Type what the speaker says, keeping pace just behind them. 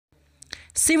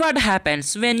See what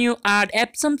happens when you add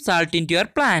Epsom salt into your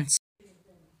plants.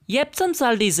 Epsom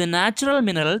salt is a natural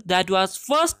mineral that was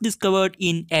first discovered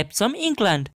in Epsom,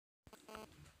 England.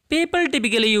 People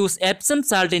typically use Epsom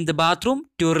salt in the bathroom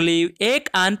to relieve ache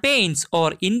and pains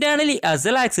or internally as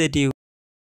a laxative.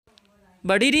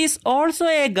 But it is also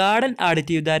a garden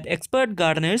additive that expert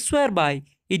gardeners swear by.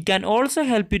 It can also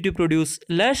help you to produce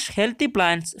lush, healthy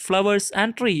plants, flowers,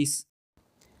 and trees.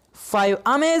 5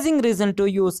 amazing reasons to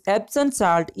use Epsom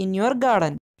salt in your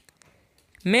garden.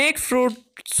 Make fruit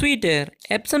sweeter.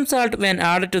 Epsom salt, when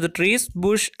added to the trees,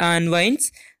 bush, and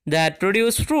vines that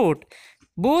produce fruit,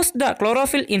 boosts the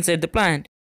chlorophyll inside the plant.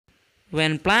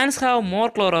 When plants have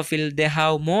more chlorophyll, they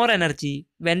have more energy.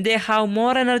 When they have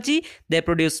more energy, they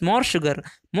produce more sugar.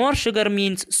 More sugar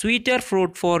means sweeter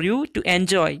fruit for you to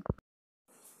enjoy.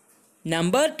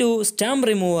 Number 2, stump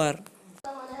remover.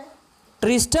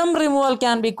 Tree stump removal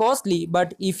can be costly,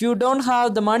 but if you don't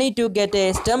have the money to get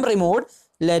a stump removed,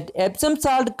 let Epsom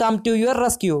salt come to your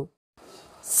rescue.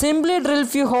 Simply drill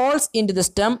few holes into the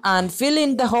stump and fill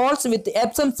in the holes with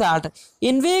Epsom salt.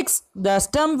 In weeks, the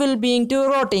stump will be into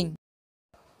rotting.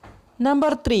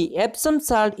 Number 3. Epsom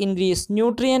salt increases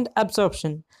nutrient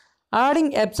absorption.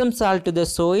 Adding Epsom salt to the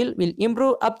soil will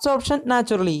improve absorption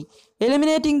naturally,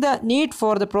 eliminating the need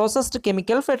for the processed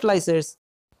chemical fertilizers.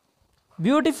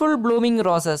 Beautiful blooming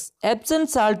roses. Epsom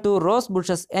salt to rose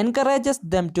bushes encourages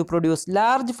them to produce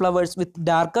large flowers with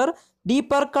darker,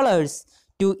 deeper colors.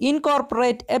 To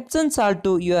incorporate Epsom salt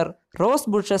to your rose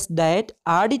bushes diet,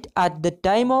 add it at the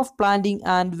time of planting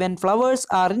and when flowers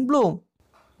are in bloom.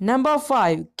 Number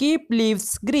 5. Keep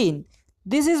leaves green.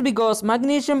 This is because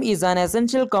magnesium is an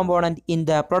essential component in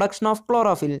the production of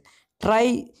chlorophyll.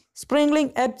 Try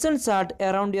sprinkling Epsom salt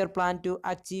around your plant to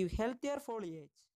achieve healthier foliage.